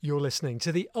You're listening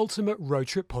to the Ultimate Road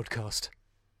Trip Podcast.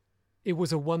 It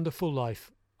was a wonderful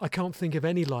life. I can't think of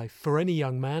any life for any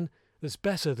young man that's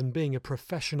better than being a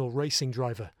professional racing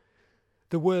driver.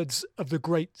 The words of the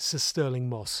great Sir Stirling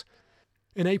Moss.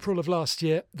 In April of last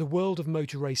year, the world of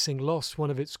motor racing lost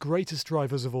one of its greatest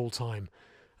drivers of all time.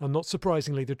 And not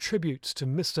surprisingly, the tributes to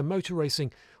Mr. Motor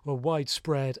Racing were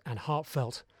widespread and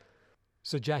heartfelt.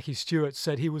 Sir Jackie Stewart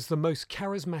said he was the most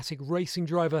charismatic racing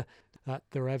driver that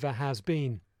there ever has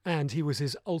been, and he was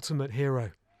his ultimate hero.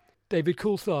 David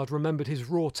Coulthard remembered his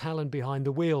raw talent behind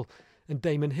the wheel, and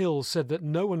Damon Hill said that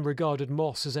no one regarded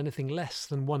Moss as anything less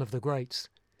than one of the greats.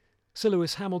 Sir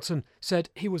Lewis Hamilton said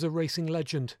he was a racing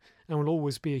legend and will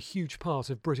always be a huge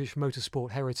part of British motorsport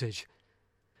heritage.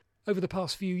 Over the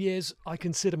past few years, I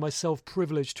consider myself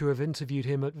privileged to have interviewed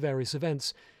him at various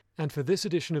events, and for this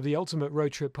edition of the Ultimate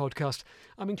Road Trip Podcast,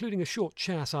 I'm including a short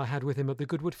chat I had with him at the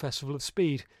Goodwood Festival of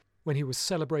Speed, when he was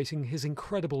celebrating his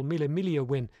incredible Mille Miglia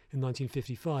win in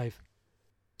 1955.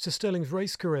 Sir Stirling's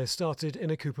race career started in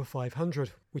a Cooper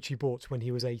 500, which he bought when he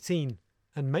was 18,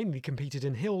 and mainly competed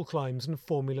in hill climbs and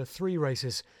Formula 3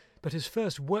 races, but his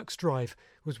first works drive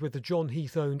was with the John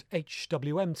Heath-owned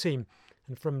HWM team,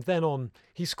 and from then on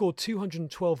he scored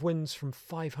 212 wins from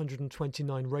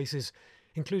 529 races,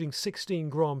 including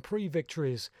 16 Grand Prix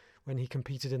victories when he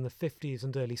competed in the 50s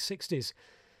and early 60s.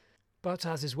 But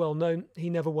as is well known, he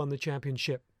never won the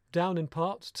championship, down in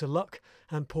part to luck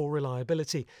and poor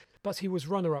reliability, but he was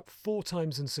runner-up 4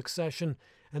 times in succession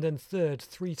and then third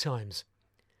 3 times.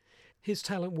 His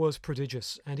talent was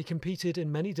prodigious, and he competed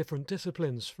in many different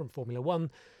disciplines, from Formula 1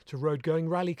 to road-going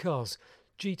rally cars,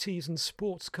 GTs and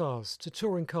sports cars to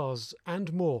touring cars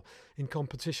and more in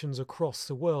competitions across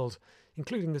the world,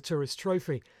 including the Tourist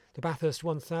Trophy, the Bathurst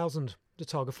 1000, the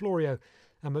Targa Florio,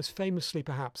 and most famously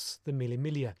perhaps the Mille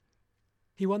Miglia.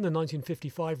 He won the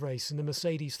 1955 race in the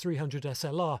Mercedes 300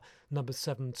 SLR, number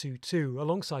 722,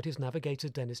 alongside his navigator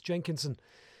Dennis Jenkinson.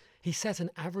 He set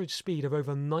an average speed of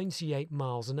over 98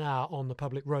 miles an hour on the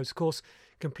public roads course,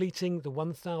 completing the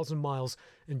 1,000 miles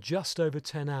in just over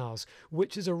 10 hours,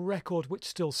 which is a record which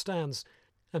still stands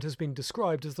and has been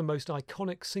described as the most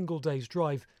iconic single-day's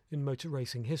drive in motor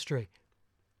racing history.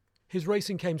 His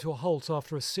racing came to a halt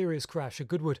after a serious crash at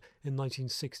Goodwood in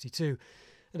 1962.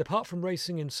 And apart from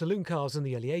racing in saloon cars in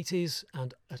the early 80s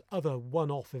and at other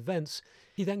one-off events,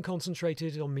 he then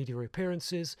concentrated on media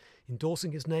appearances,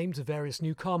 endorsing his name to various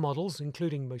new car models,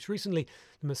 including most recently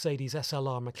the Mercedes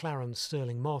SLR McLaren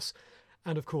Stirling Moss,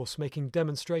 and of course making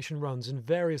demonstration runs in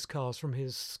various cars from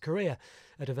his career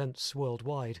at events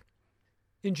worldwide.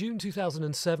 In June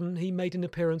 2007, he made an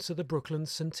appearance at the Brooklyn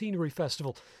Centenary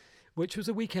Festival, which was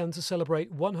a weekend to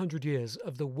celebrate 100 years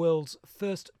of the world's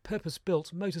first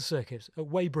purpose-built motor circuit at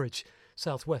Weybridge,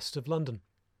 southwest of London.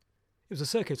 It was a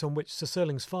circuit on which Sir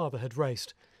Stirling's father had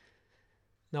raced.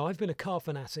 Now, I've been a car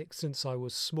fanatic since I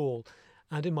was small,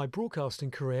 and in my broadcasting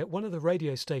career, one of the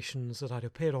radio stations that I'd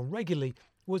appeared on regularly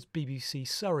was BBC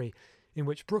Surrey, in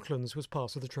which Brooklands was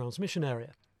part of the transmission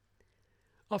area.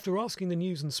 After asking the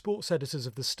news and sports editors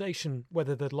of the station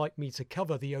whether they'd like me to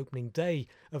cover the opening day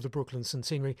of the Brooklyn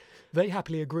Centenary, they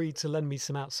happily agreed to lend me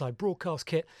some outside broadcast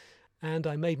kit, and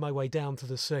I made my way down to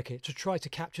the circuit to try to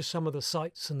capture some of the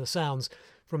sights and the sounds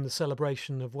from the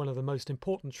celebration of one of the most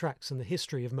important tracks in the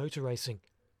history of motor racing.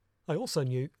 I also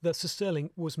knew that Sir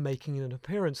Stirling was making an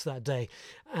appearance that day,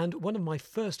 and one of my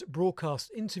first broadcast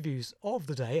interviews of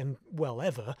the day, and well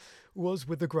ever, was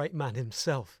with the great man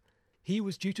himself. He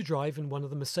was due to drive in one of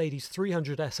the Mercedes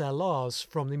 300 SLRs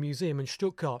from the museum in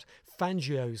Stuttgart,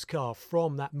 Fangio's car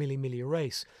from that Mille Miglia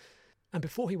race. And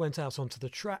before he went out onto the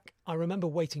track, I remember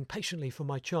waiting patiently for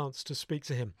my chance to speak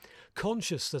to him,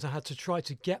 conscious that I had to try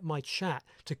to get my chat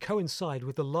to coincide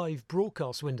with the live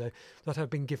broadcast window that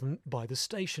had been given by the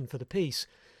station for the piece.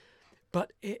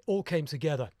 But it all came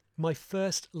together. My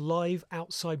first live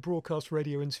outside broadcast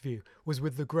radio interview was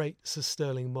with the great Sir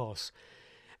Stirling Moss.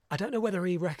 I don't know whether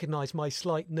he recognised my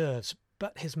slight nerves,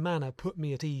 but his manner put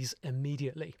me at ease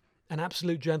immediately. An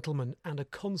absolute gentleman and a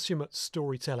consummate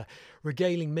storyteller,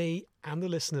 regaling me and the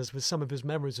listeners with some of his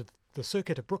memories of the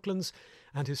circuit of Brooklands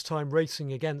and his time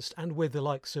racing against and with the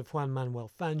likes of Juan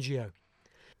Manuel Fangio.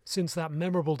 Since that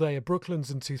memorable day at Brooklands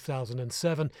in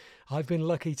 2007, I've been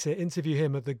lucky to interview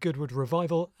him at the Goodwood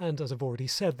Revival and, as I've already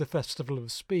said, the Festival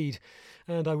of Speed,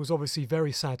 and I was obviously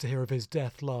very sad to hear of his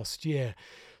death last year.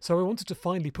 So I wanted to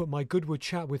finally put my Goodwood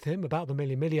chat with him about the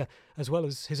Mille Miglia, as well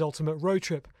as his ultimate road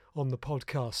trip, on the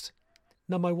podcast.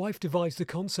 Now, my wife devised the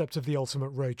concept of the ultimate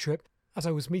road trip, as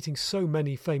I was meeting so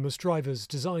many famous drivers,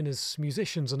 designers,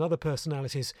 musicians and other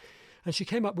personalities, and she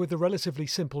came up with the relatively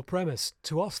simple premise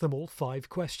to ask them all 5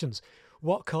 questions,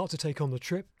 what car to take on the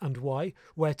trip and why,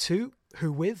 where to,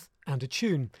 who with, and a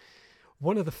tune.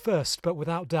 One of the first, but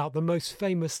without doubt the most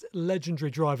famous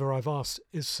legendary driver I've asked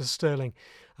is Sir Stirling.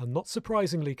 And not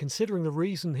surprisingly, considering the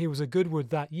reason he was at Goodwood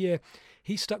that year,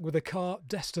 he stuck with a car,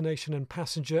 destination and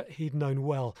passenger he'd known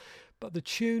well. But the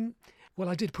tune, well,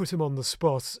 I did put him on the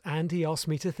spot and he asked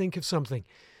me to think of something.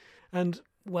 And,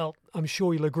 well, I'm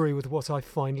sure you'll agree with what I've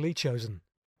finally chosen.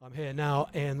 I'm here now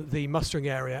in the mustering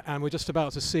area and we're just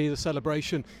about to see the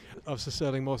celebration of Sir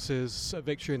Stirling Moss's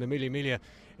victory in Amelia Emilia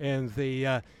in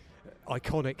the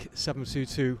iconic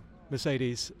 722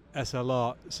 Mercedes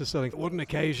SLR. Sir Stirling, what an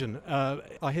occasion.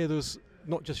 I hear there's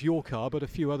not just your car but a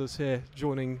few others here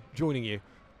joining you.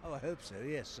 Oh, I hope so,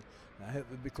 yes. I hope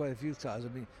there'll be quite a few cars. I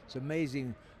mean, it's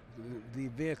amazing the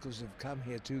vehicles have come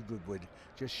here to Goodwood.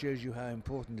 Just shows you how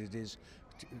important it is,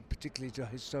 particularly to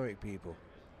historic people.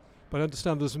 But I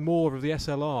understand there's more of the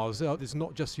SLRs. It's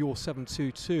not just your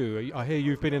 722. I hear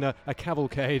you've been in a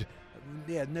cavalcade.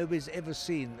 Yeah, nobody's ever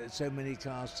seen so many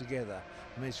cars together.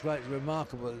 I mean, it's quite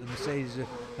remarkable that the Mercedes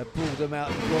have pulled them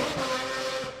out and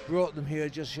brought them here.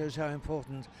 It just shows how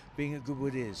important being at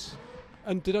Goodwood is.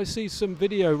 And did I see some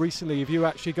video recently of you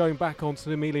actually going back onto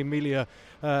the Amelia Emilia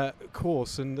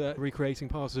course and recreating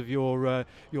parts of your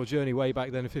journey way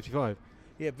back then in '55?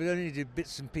 Yeah, but only did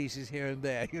bits and pieces here and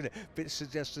there, bits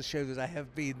just to show that I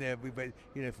have been there. We went,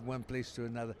 from one place to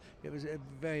another. It was a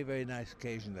very, very nice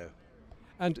occasion, though.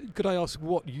 And could I ask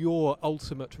what your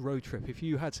ultimate road trip, if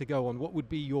you had to go on, what would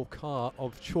be your car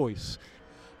of choice?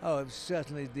 Oh, it was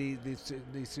certainly the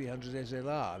 300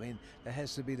 SLR. I mean, it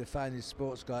has to be the finest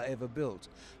sports car ever built.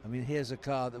 I mean, here's a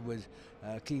car that would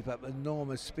keep up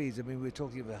enormous speeds. I mean, we're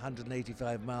talking about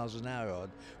 185 miles an hour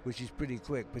on, which is pretty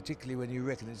quick, particularly when you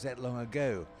reckon it's that long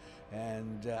ago.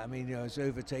 And I mean, it's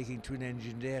overtaking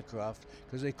twin-engined aircraft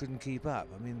because they couldn't keep up.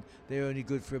 I mean, they're only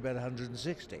good for about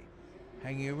 160,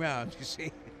 hanging around, you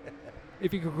see.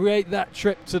 If you could create that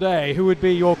trip today, who would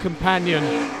be your companion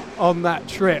on that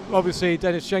trip? Obviously,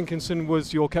 Dennis Jenkinson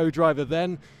was your co-driver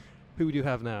then. Who would you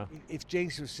have now? If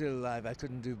Jenks was still alive, I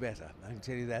couldn't do better. I can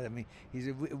tell you that. I mean, he's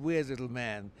a weird little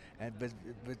man, but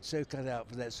so cut out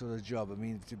for that sort of job. I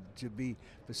mean, to be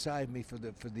beside me for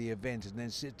the event and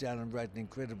then sit down and write an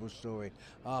incredible story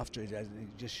after it, I think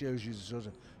it just shows you the sort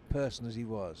of person that he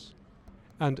was.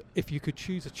 And if you could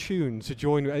choose a tune to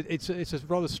join, it's a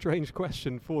rather strange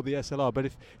question for the SLR,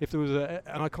 but if there was an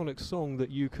iconic song that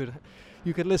you could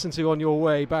listen to on your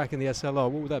way back in the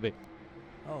SLR, what would that be?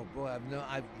 Oh boy,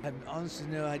 I've honestly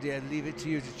no idea. I'd leave it to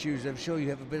you to choose. I'm sure you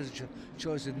have a better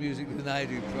choice of music than I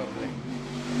do, probably.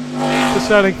 Mr.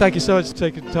 Stirling, thank you so much for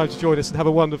taking the time to join us and have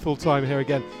a wonderful time here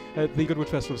again at the Goodwood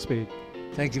Festival of Speed.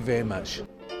 Thank you very much.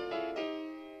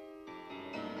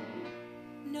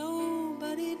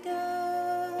 Nobody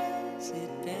does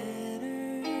it better.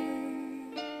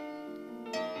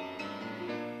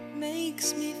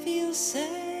 Makes me feel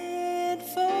sad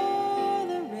for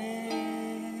the rest.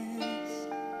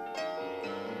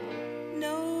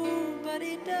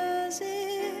 Nobody does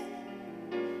it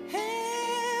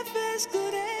half as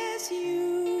good as